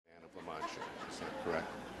correct?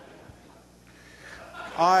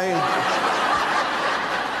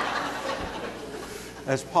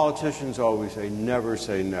 As politicians always say never.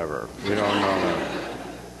 We don't know.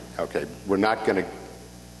 Okay, we're not going to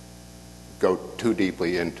go too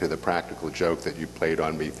deeply into the practical joke that you played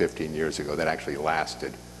on me 15 years ago that actually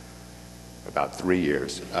lasted about 3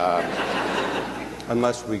 years.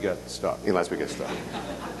 Unless we get stuck. Unless we get stuck.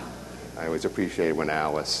 I always appreciate when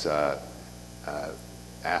Alice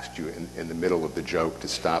asked you in the middle of the joke to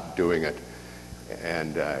stop doing it,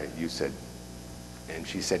 and you said, and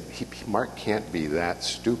she said, Mark can't be that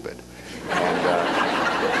stupid. And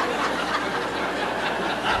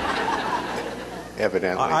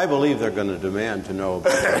evidently, I believe they're going to demand to know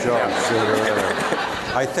about the jokes sooner or later.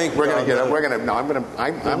 I think we're going to get. We're going to. No, I'm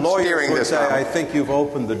steering this. I think you've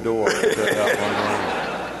opened the door to that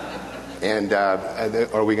one. And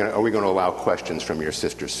are we going to allow questions from your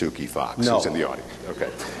sister Suki Fox, no. who's in the audience? Okay,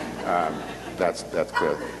 that's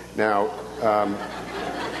clear. Now,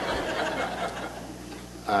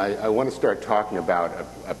 I want to start talking about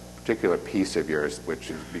a particular piece of yours,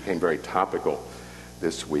 which became very topical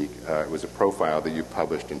this week. It was a profile that you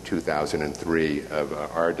published in 2003 of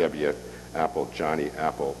R.W. Apple, Johnny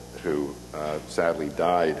Apple, who sadly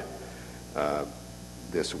died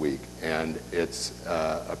this week. And it's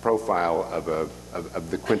a profile of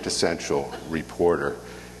the quintessential reporter.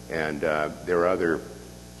 And there are other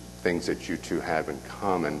things that you two have in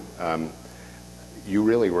common. You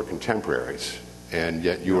really were contemporaries, and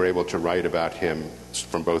yet you were able to write about him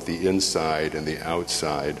from both the inside and the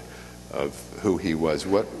outside of who he was.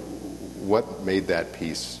 What made that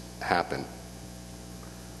piece happen?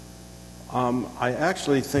 I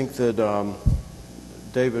actually think that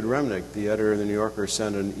David Remnick, the editor of the New Yorker,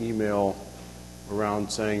 sent an email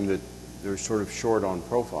around saying that they're sort of short on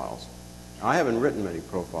profiles. I haven't written many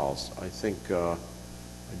profiles. I think I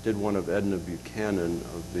did one of Edna Buchanan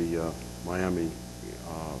of the Miami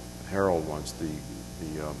Herald once, the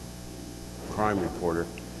crime reporter,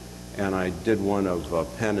 and I did one of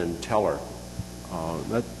Penn and Teller.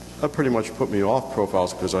 That pretty much put me off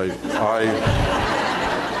profiles because I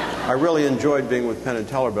really enjoyed being with Penn and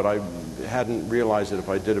Teller, but I hadn't realized that if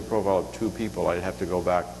I did a profile of two people, I'd have to go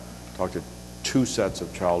back, talk to two sets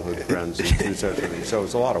of childhood friends and two sets of things. So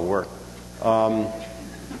it's a lot of work.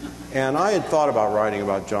 And I had thought about writing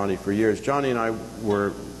about Johnny for years. Johnny and I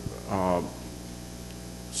were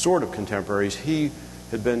sort of contemporaries. He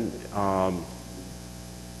had been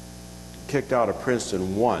kicked out of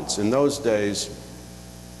Princeton once. In those days,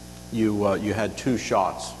 you had two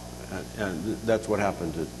shots, and that's what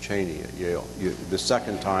happened to Cheney at Yale. The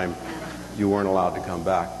second time, you weren't allowed to come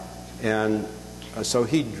back. And so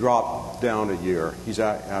he dropped down a year. He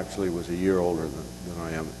actually was a year older than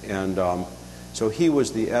I am. And so he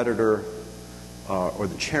was the editor, or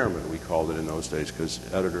the chairman, we called it in those days, because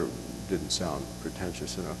editor didn't sound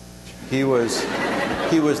pretentious enough. He was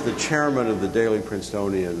the chairman of the Daily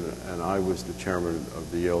Princetonian, and I was the chairman of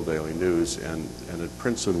the Yale Daily News. And at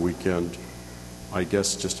Princeton Weekend, I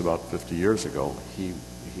guess just about 50 years ago, he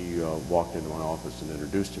walked into my office and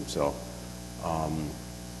introduced himself.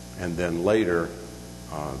 And then later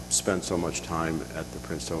spent so much time at the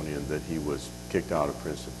Princetonian that he was kicked out of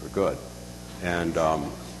Princeton for good. And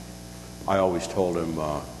I always told him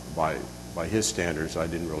by his standards, I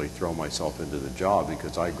didn't really throw myself into the job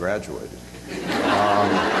because I graduated.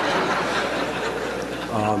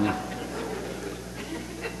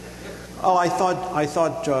 I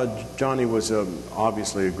thought Johnny was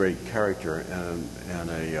obviously a great character and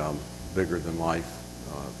a bigger-than-life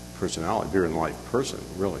personality, bigger-than-life person,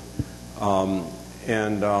 really.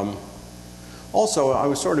 Also, I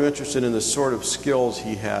was sort of interested in the sort of skills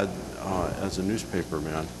he had as a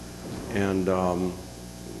newspaperman, and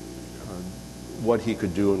what he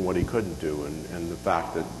could do and what he couldn't do, and the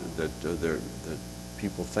fact that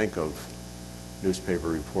people think of newspaper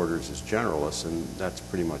reporters as generalists, and that's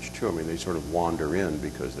pretty much true. I mean, they sort of wander in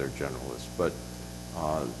because they're generalists, but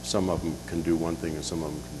some of them can do one thing and some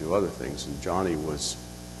of them can do other things, and Johnny was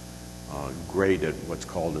great at what's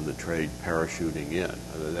called in the trade parachuting in.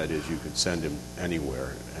 That is, you could send him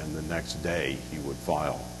anywhere, and the next day he would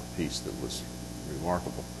file a piece that was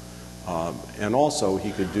remarkable. And also,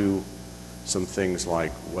 he could do some things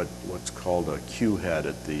like what's called a Q head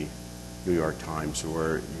at the New York Times,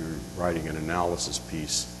 where you're writing an analysis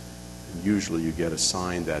piece, and usually you get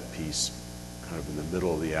assigned that piece kind of in the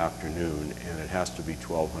middle of the afternoon, and it has to be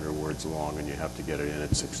 1,200 words long, and you have to get it in at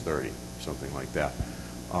 6:30, something like that.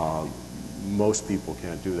 Most people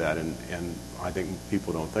can't do that, and I think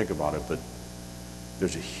people don't think about it, but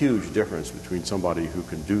there's a huge difference between somebody who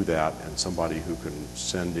can do that and somebody who can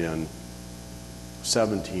send in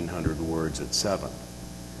 1,700 words at 7.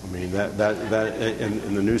 I mean, that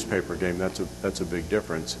in the newspaper game, that's a big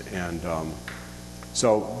difference. And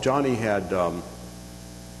so Johnny had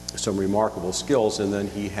some remarkable skills, and then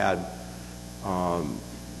he had a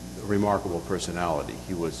remarkable personality.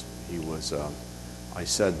 He was. I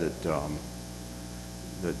said that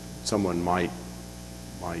that someone might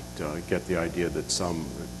get the idea that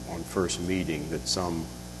on first meeting, that some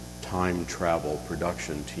time travel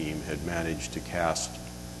production team had managed to cast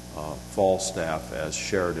Falstaff as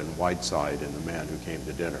Sheridan Whiteside in The Man Who Came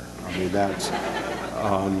to Dinner. I mean, that's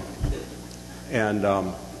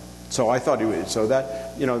so I thought he was, so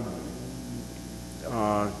that, you know,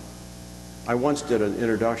 I once did an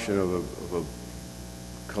introduction of a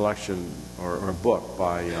collection or a book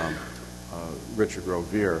by Richard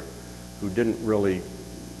Rovere, who didn't really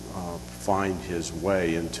find his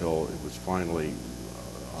way until it was finally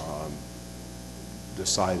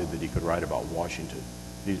decided that he could write about Washington.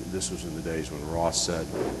 This was in the days when Ross said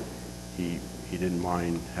he didn't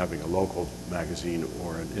mind having a local magazine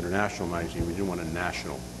or an international magazine. We didn't want a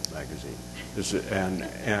national magazine.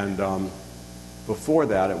 Before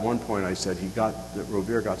that, at one point, I said that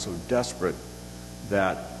Rovere got so desperate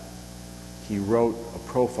that he wrote a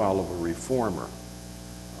profile of a reformer,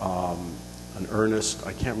 an earnest.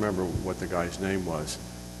 I can't remember what the guy's name was,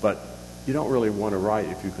 but you don't really want to write,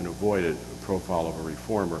 if you can avoid it, a profile of a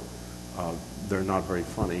reformer. They're not very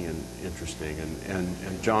funny and interesting,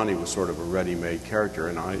 and Johnny was sort of a ready-made character,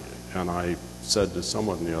 and I said to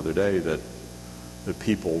someone the other day that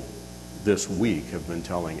people this week have been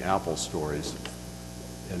telling Apple stories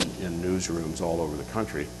in newsrooms all over the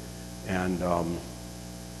country, and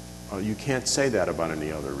you can't say that about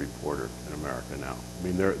any other reporter in America now. I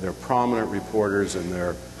mean, they're prominent reporters and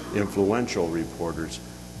they're influential reporters,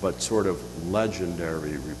 but sort of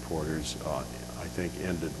legendary reporters, I think,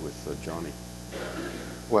 ended with Johnny.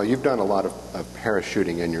 Well, you've done a lot of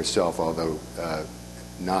parachuting in yourself, although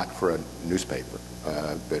not for a newspaper.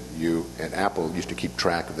 But you and Apple used to keep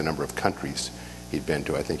track of the number of countries he'd been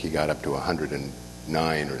to. I think he got up to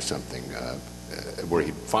 109 or something, where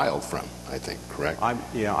he filed from, I think, correct?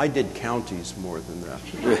 Yeah, I did counties more than that.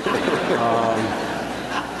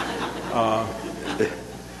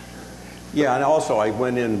 Yeah, and also I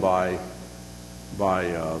went in by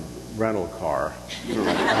rental car,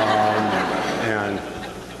 and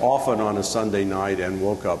often on a Sunday night, and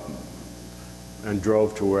woke up and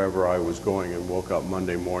drove to wherever I was going, and woke up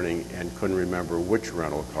Monday morning and couldn't remember which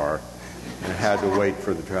rental car, and had to wait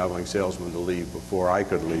for the traveling salesman to leave before I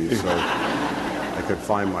could leave, so I could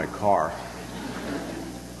find my car.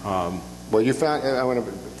 Well, you found,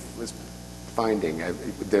 was finding,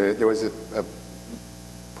 there was a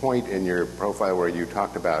point in your profile where you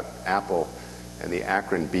talked about Apple and the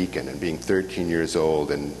Akron Beacon and being 13 years old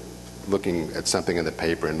and looking at something in the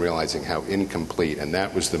paper and realizing how incomplete, and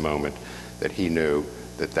that was the moment that he knew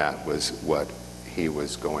that that was what he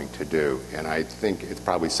was going to do. And I think it's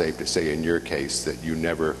probably safe to say in your case that you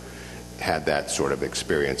never had that sort of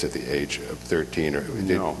experience at the age of 13.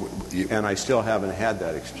 No, and I still haven't had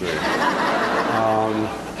that experience.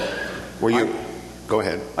 Go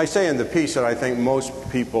ahead. I say in the piece that I think most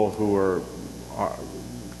people who are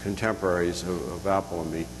contemporaries of Apple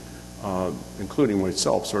and me, including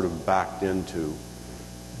myself, sort of backed into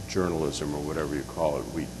journalism or whatever you call it.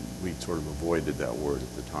 We sort of avoided that word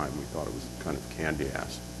at the time. We thought it was kind of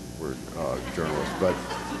candy-ass word, journalist. But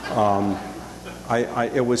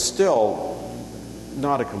it was still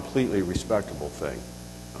not a completely respectable thing.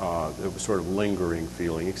 It was sort of lingering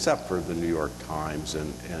feeling, except for the New York Times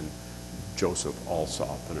and Joseph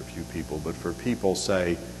Alsop and a few people. But for people,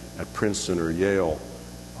 say, at Princeton or Yale,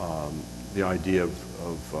 the idea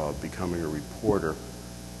of becoming a reporter,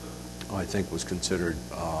 I think, was considered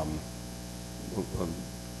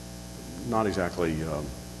not exactly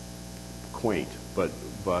quaint, but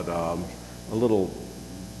a little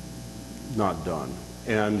not done.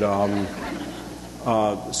 And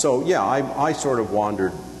so, yeah, I sort of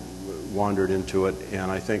wandered into it, and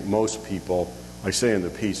I think most people, I say in the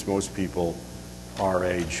piece, most people our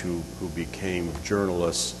age who became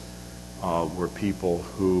journalists were people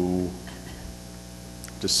who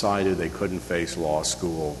decided they couldn't face law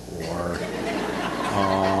school, or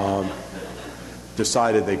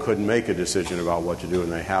decided they couldn't make a decision about what to do,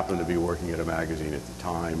 and they happened to be working at a magazine at the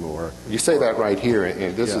time. Or you say that right here,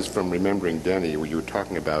 and this is from Remembering Denny, where you were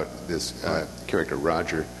talking about this character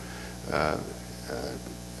Roger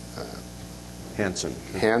Hanson,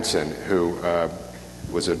 who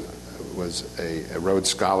was a Rhodes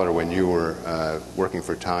Scholar when you were working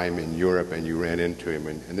for Time in Europe, and you ran into him,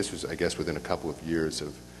 and this was, I guess, within a couple of years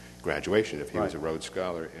of graduation, if he was a Rhodes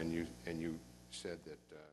Scholar, and you said that